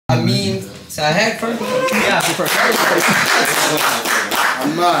Ameen, Sahed first? Yeah, first.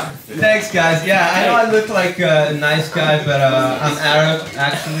 I'm not. Thanks, guys. Yeah, I know I look like a nice guy, but I'm Arab,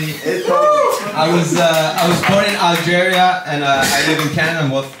 actually. I was born in Algeria, and I live in Canada. I'm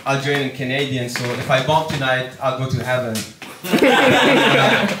both Algerian and Canadian, so if I bomb tonight, I'll go to heaven.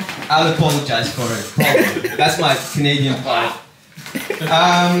 I'll apologize for it, probably. That's my Canadian part.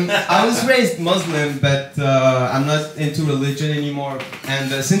 I was raised Muslim, but I'm not into religion anymore.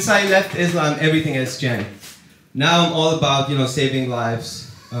 And since I left Islam, everything has changed. Now I'm all about, saving lives,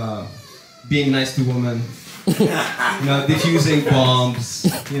 being nice to women, defusing bombs,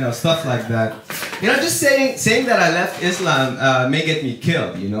 stuff like that. Just saying that I left Islam may get me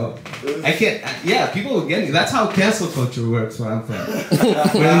killed, I can't, people will get me. That's how cancel culture works where I'm from.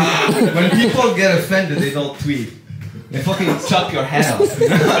 When people get offended, they don't tweet. They fucking chop your head off.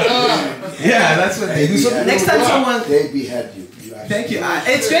 Yeah, that's what they do. So next time someone... They behead you. Thank you.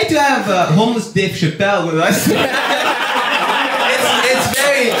 It's great to have homeless Dave Chappelle with us.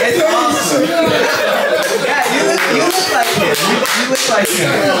 It's awesome. Yeah, you look like him. You look like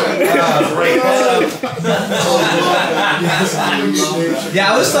him.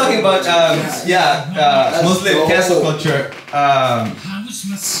 Yeah, I was talking about Muslim cancel culture.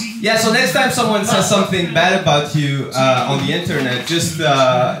 Yeah, so next time someone says something bad about you on the internet, just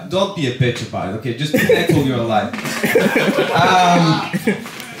don't be a bitch about it, okay? Just be thankful you're alive.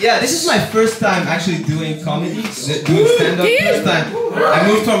 Yeah, this is my first time actually doing comedy, doing stand-up. First time. I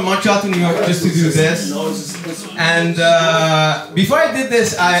moved from Montreal to New York just to do this. And before I did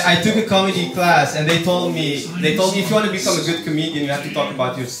this, I took a comedy class, and they told me if you want to become a good comedian, you have to talk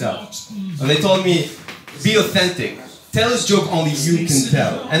about yourself. And they told me, be authentic. Tell a joke only you can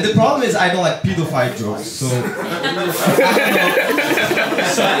tell. And the problem is I don't like pedophile jokes, so...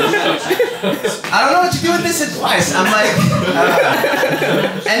 I don't know what to do with this advice. I'm like...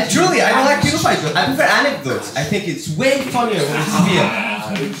 and truly, I don't like pedophile jokes. I prefer anecdotes. I think it's way funnier when it's real.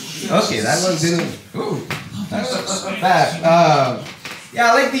 Okay, that one didn't... Ooh, that's bad.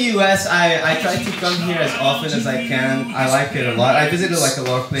 Yeah, I like the US. I try to come here as often as I can. I like it a lot. I visited like a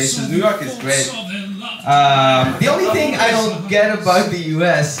lot of places. New York is great. The only thing I don't get about the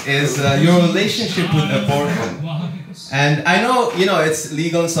US is your relationship with abortion. And I know, it's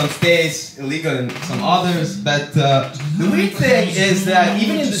legal in some states, illegal in some others, but the weird thing is that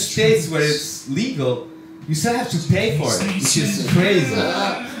even in the states where it's legal, you still have to pay for it, which is crazy.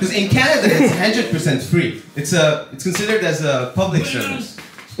 Because in Canada, it's 100% free. It's considered as a public service.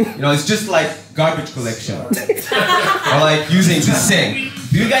 It's just like garbage collection. Or like using the sink.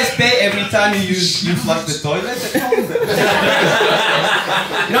 Do you guys pay every time you flush the toilet at home?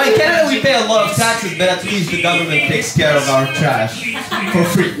 In Canada we pay a lot of taxes, but at least the government takes care of our trash for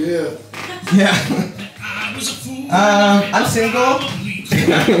free. Yeah. I'm single.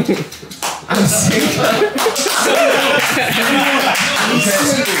 I'm single.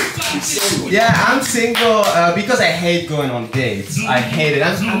 Yeah, I'm single because I hate going on dates. I hate it.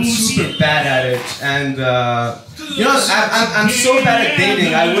 I'm super bad at it, and I'm so bad at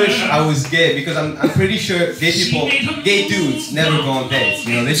dating. I wish I was gay because I'm pretty sure gay dudes never go on dates.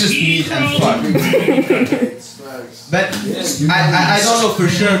 They just meet and fuck. But I don't know for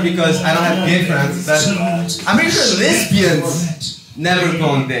sure because I don't have gay friends. But I'm pretty sure lesbians never go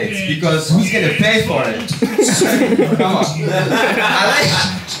on dates because who's gonna pay for it? Come on.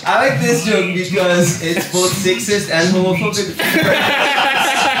 I like this joke because it's both sexist and homophobic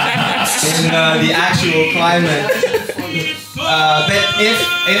in the actual climate. But if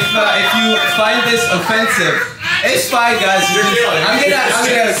you find this offensive, it's fine, guys. I'm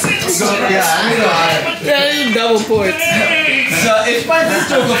gonna double points. So if you find this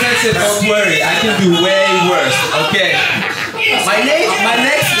joke offensive, don't worry. I can do way worse. Okay. My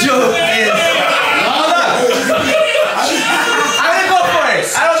next joke is... Hold up! I'm gonna go for it!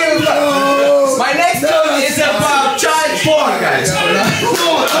 I don't give a fuck! My next joke is about child porn, guys!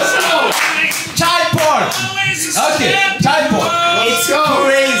 Child porn! Okay, child porn. It's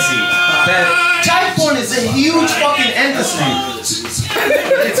crazy. But child porn is a huge fucking industry. It's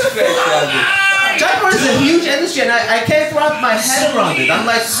crazy. Child porn is a huge industry, and I can't wrap my head around it. I'm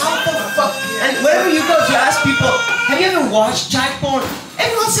like, how the fuck? And wherever you go, you ask people, have you ever watched child porn?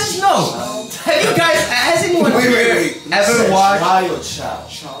 Everyone says no. Have you guys, has anyone here ever watched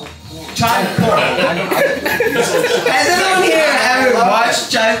child porn? Has anyone here ever watched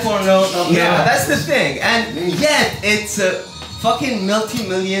child porn? No. Yeah, that's the thing. And yet, it's a fucking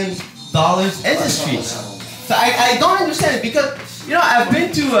multi-million dollars industry. So I don't understand it because, I've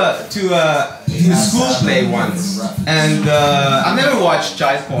been to a school play once, and I've never watched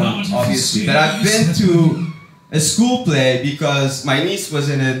child porn, obviously, but I've been to a school play because my niece was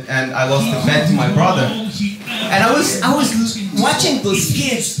in it and I lost the bet to my brother. And I was watching those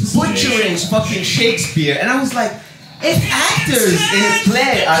kids butchering fucking Shakespeare, and I was like, if actors in a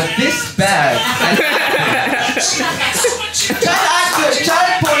play are this bad,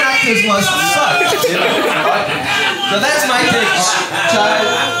 child porn actors must suck. You know? So that's my take on child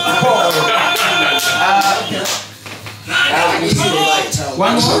porn.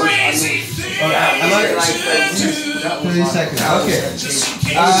 One more? I'm on 30 seconds. Okay.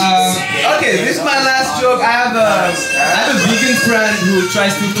 Okay, this is my last joke. I have a vegan friend who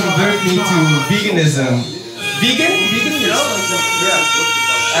tries to convert me to veganism. Vegan, you know? Yeah.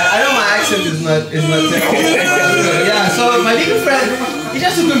 I know my accent is not terrible. Yeah, so my vegan friend, he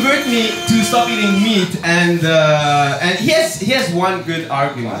tries to convert me to stop eating meat, and he has one good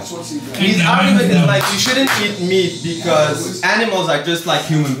argument. His argument is like, you shouldn't eat meat because animals are just like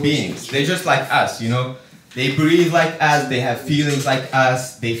human beings. They're just like us, you know? They breathe like us, they have feelings like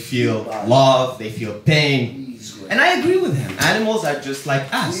us, they feel love, they feel pain. And I agree with him. Animals are just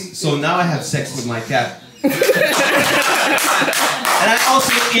like us. So now I have sex with my cat. And I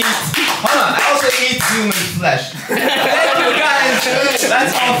also eat human flesh. Thank you guys.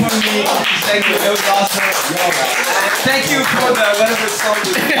 That's all from me. Thank you. It was awesome. Thank you for the whatever song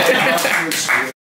you